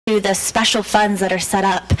the special funds that are set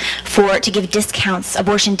up to give discounts,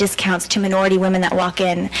 abortion discounts to minority women that walk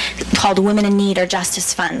in, called Women in Need or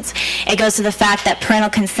Justice Funds. It goes to the fact that parental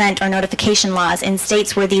consent or notification laws in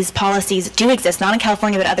states where these policies do exist, not in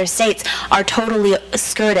California but other states, are totally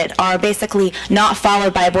skirted, are basically not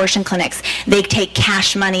followed by abortion clinics. They take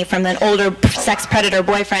cash money from an older sex predator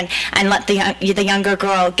boyfriend and let the younger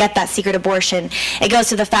girl get that secret abortion. It goes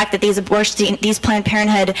to the fact that these Planned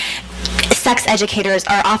Parenthood sex educators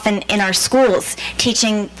are often in our schools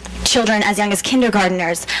teaching children as young as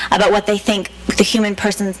kindergartners about what they think the human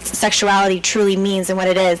person's sexuality truly means and what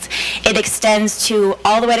it is. It extends to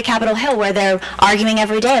all the way to Capitol Hill, where they're arguing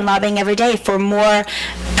every day and lobbying every day for more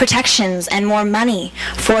protections and more money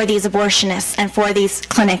for these abortionists and for these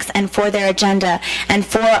clinics and for their agenda and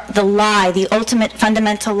for the lie, the ultimate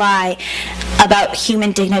fundamental lie about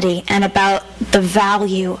human dignity and about the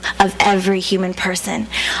value of every human person.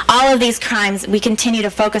 All of these crimes we continue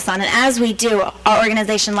to focus on, and as we do, our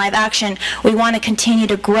organization Live Action, we want to continue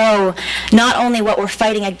to grow not only what we're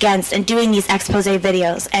fighting against and doing these expose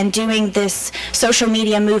videos and doing this social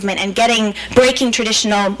media movement and breaking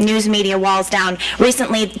traditional news media walls down.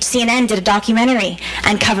 Recently, CNN did a documentary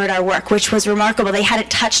and covered our work, which was remarkable. They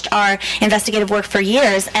hadn't touched our investigative work for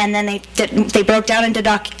years, and then they broke down and did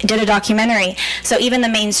a documentary. So even the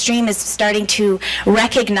mainstream is starting to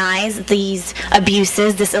recognize these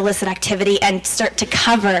abuses, this illicit activity, and start to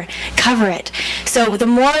cover it. So the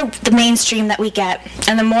more the mainstream that we get,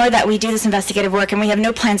 and the more that we do this investigative work, and we have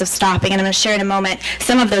no plans of stopping, and I'm going to share in a moment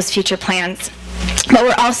some of those future plans. But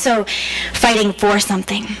we're also fighting for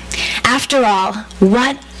something. After all,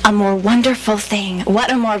 what a more wonderful thing,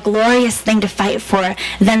 what a more glorious thing to fight for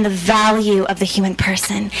than the value of the human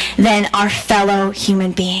person, than our fellow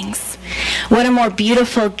human beings. What a more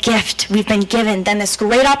beautiful gift we've been given than this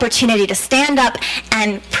great opportunity to stand up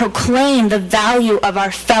and proclaim the value of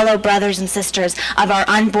our fellow brothers and sisters, of our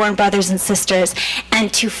unborn brothers and sisters,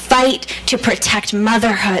 and to fight to protect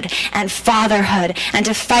motherhood and fatherhood, and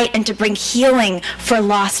to fight and to bring healing for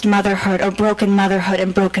lost motherhood or broken motherhood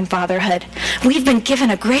and broken fatherhood. We've been given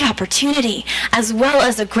a great opportunity as well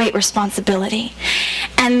as a great responsibility.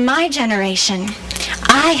 And my generation,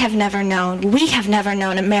 we have never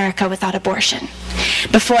known America without abortion.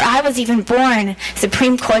 Before I was even born,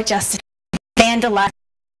 Supreme Court Justice vandalized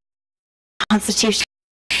the Constitution.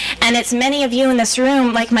 And it's many of you in this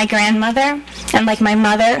room, like my grandmother and like my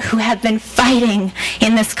mother, who have been fighting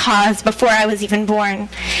in this cause before I was even born,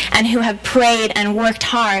 and who have prayed and worked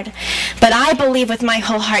hard. But I believe with my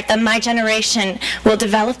whole heart that my generation will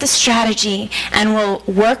develop the strategy and will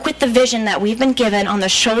work with the vision that we've been given on the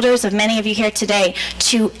shoulders of many of you here today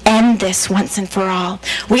to end this once and for all.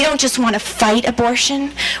 We don't just want to fight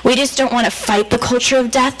abortion. We just don't want to fight the culture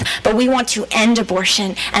of death, but we want to end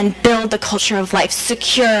abortion and build the culture of life,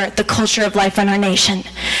 secure the culture of life in our nation.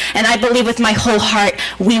 And I believe with my whole heart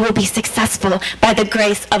we will be successful by the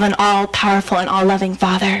grace of an all-powerful and all-loving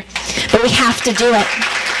Father. But we have to do it.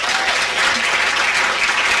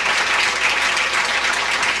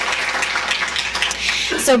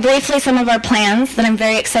 So briefly, some of our plans that I'm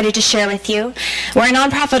very excited to share with you. We're a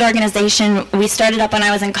nonprofit organization. We started up when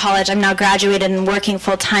I was in college. I'm now graduated and working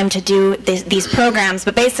full-time to do these programs.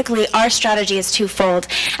 But basically, our strategy is twofold.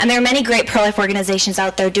 And there are many great pro-life organizations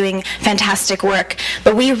out there doing fantastic work.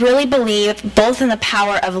 But we really believe both in the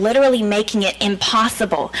power of literally making it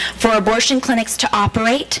impossible for abortion clinics to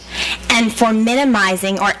operate and for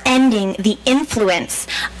minimizing or ending the influence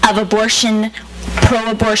of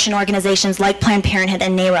pro-abortion organizations like Planned Parenthood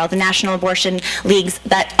and NARAL, the National Abortion Leagues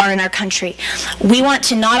that are in our country. We want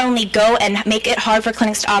to not only go and make it hard for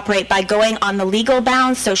clinics to operate by going on the legal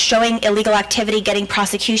bounds, so showing illegal activity, getting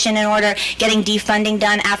prosecution in order, getting defunding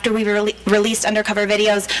done. After we released undercover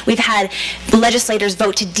videos, we've had legislators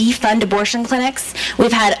vote to defund abortion clinics.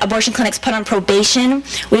 We've had abortion clinics put on probation.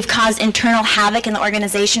 We've caused internal havoc in the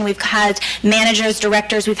organization. We've had managers,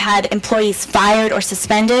 directors, we've had employees fired or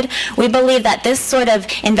suspended. We believe that this sort of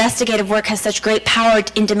investigative work has such great power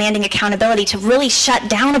in demanding accountability to really shut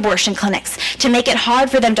down abortion clinics, to make it hard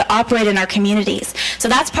for them to operate in our communities. So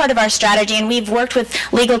that's part of our strategy, and we've worked with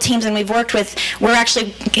legal teams, and we're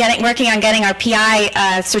actually working on getting our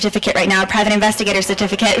PI certificate right now, a private investigator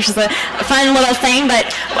certificate, which is a fun little thing,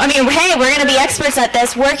 but I mean, hey, we're going to be experts at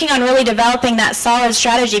this, working on really developing that solid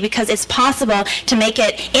strategy, because it's possible to make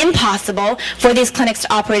it impossible for these clinics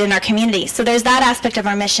to operate in our communities. So there's that aspect of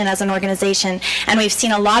our mission as an organization. and we've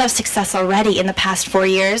seen a lot of success already in the past 4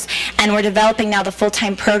 years, and we're developing now the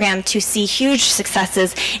full-time program to see huge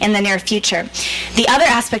successes in the near future. The other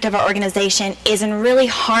aspect of our organization is in really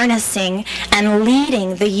harnessing and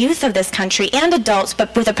leading the youth of this country and adults,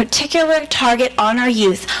 but with a particular target on our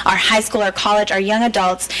youth, our high school, our college, our young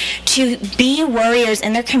adults, to be warriors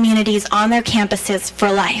in their communities, on their campuses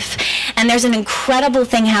for life. And there's an incredible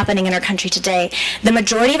thing happening in our country today. The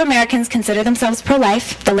majority of Americans consider themselves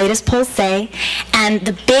pro-life, the latest polls say, and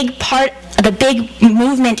the big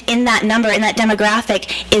movement in that number, in that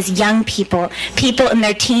demographic, is young people, people in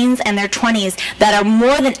their teens and their 20s that are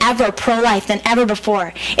more than ever pro-life than ever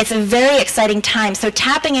before. It's a very exciting time. So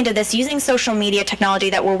tapping into this, using social media technology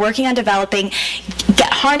that we're working on developing,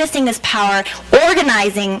 harnessing this power,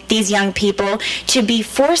 organizing these young people to be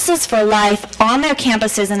forces for life on their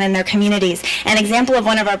campuses and in their communities. An example of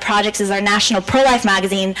one of our projects is our National Pro-Life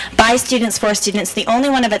magazine, by students for students, the only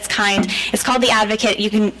one of its kind. It's called The Advocate. You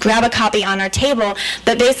can grab a copy on our table,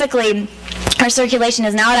 but basically our circulation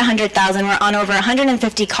is now at 100,000. We're on over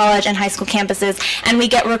 150 college and high school campuses, and we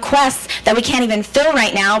get requests that we can't even fill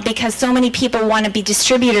right now because so many people want to be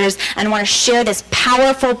distributors and want to share this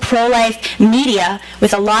powerful pro-life media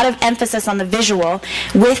with a lot of emphasis on the visual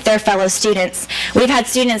with their fellow students. We've had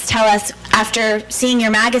students tell us, after seeing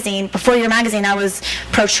your magazine, before your magazine I was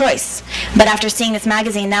pro-choice, but after seeing this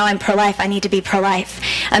magazine now I'm pro-life, I need to be pro-life.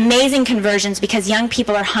 Amazing conversions because young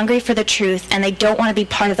people are hungry for the truth and they don't want to be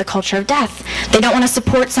part of the culture of death. They don't want to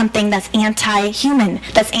support something that's anti-human,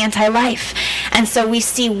 that's anti-life. And so we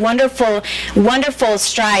see wonderful, wonderful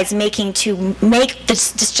strides making to make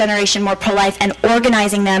this generation more pro-life and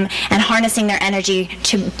organizing them and harnessing their energy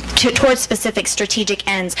towards specific strategic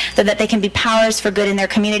ends so that they can be powers for good in their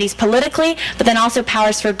communities politically, but then also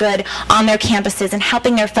powers for good on their campuses and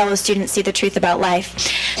helping their fellow students see the truth about life.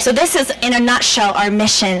 So this is, in a nutshell, our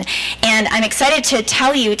mission. And I'm excited to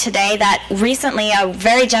tell you today that recently a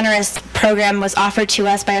very generous program was offered to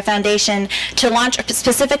us by a foundation to launch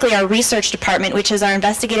specifically our research department, which is our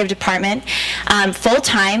investigative department,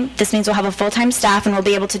 full-time. This means we'll have a full-time staff and we'll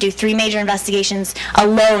be able to do 3 major investigations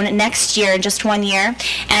alone next year in just 1 year.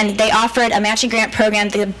 And they offered a matching grant program.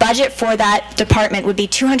 The budget for that department would be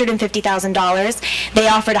 $250,000. They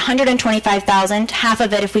offered $125,000, half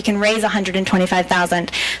of it if we can raise $125,000.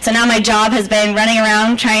 So now my job has been running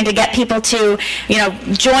around trying to get people to,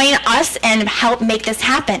 join us and help make this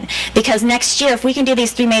happen. Because next year, if we can do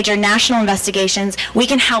these 3 major national investigations, we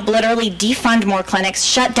can help literally defund more clinics,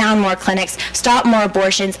 shut down more clinics, stop more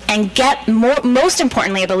abortions, and get more, most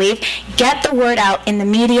importantly, I believe, get the word out in the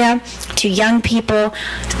media to young people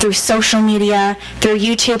through social media, through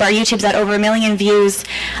YouTube. Our YouTube's at over 1 million views.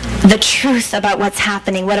 The truth about what's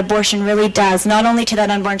happening, what abortion really does, not only to that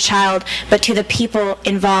unborn child, but to the people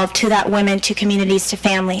involved, to that women, to communities, to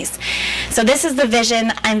families. So this is the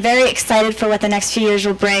vision. I'm very excited for what the next few years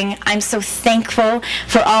will bring. I'm so thankful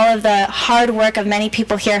for all of the hard work of many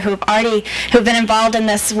people here who've been involved in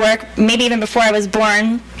this work, maybe even before I was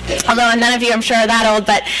born. Although none of you, I'm sure, are that old,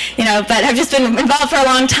 but I've just been involved for a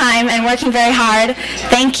long time and working very hard.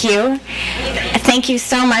 Thank you. Thank you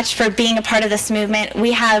so much for being a part of this movement.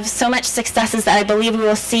 We have so much successes that I believe we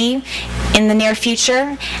will see in the near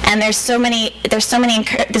future, and there's so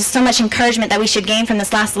much encouragement that we should gain from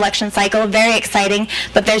this last election cycle. Very exciting,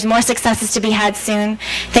 but there's more successes to be had soon.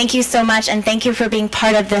 Thank you so much, and thank you for being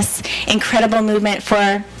part of this incredible movement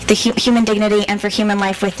for the human dignity and for human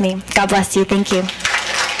life with me. God bless you. Thank you.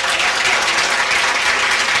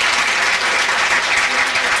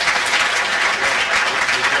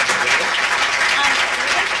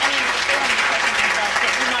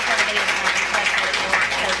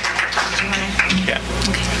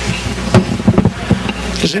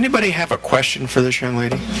 Does anybody have a question for this young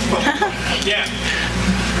lady? Yeah.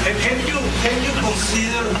 Can you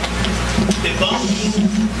consider debunking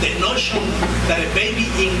the notion that a baby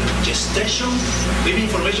in gestation, baby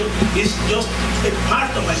information, is just a part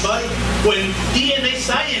of my body when DNA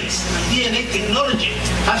science and DNA technology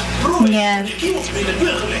has proven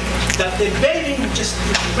that the baby in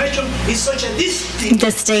gestation is such a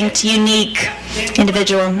distinct, unique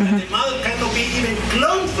individual. The mother cannot be even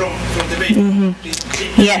cloned from the baby.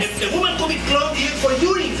 Yes. The woman could be cloned even for her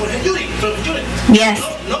urine, from her urine. Yes.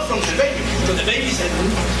 Not from the baby. So the baby is a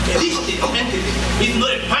distinct entity. It's not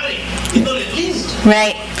a parent. It's not a lineage.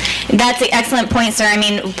 Right. That's an excellent point, sir. I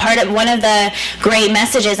mean, one of the great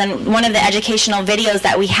messages and one of the educational videos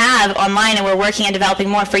that we have online, and we're working on developing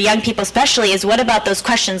more for young people especially, is what about those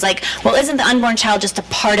questions like, well, isn't the unborn child just a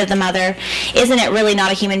part of the mother? Isn't it really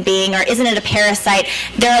not a human being? Or isn't it a parasite?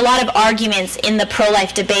 There are a lot of arguments in the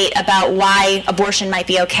pro-life debate about why abortion might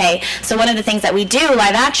be okay. So one of the things that we do,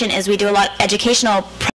 live action, is we do a lot of educational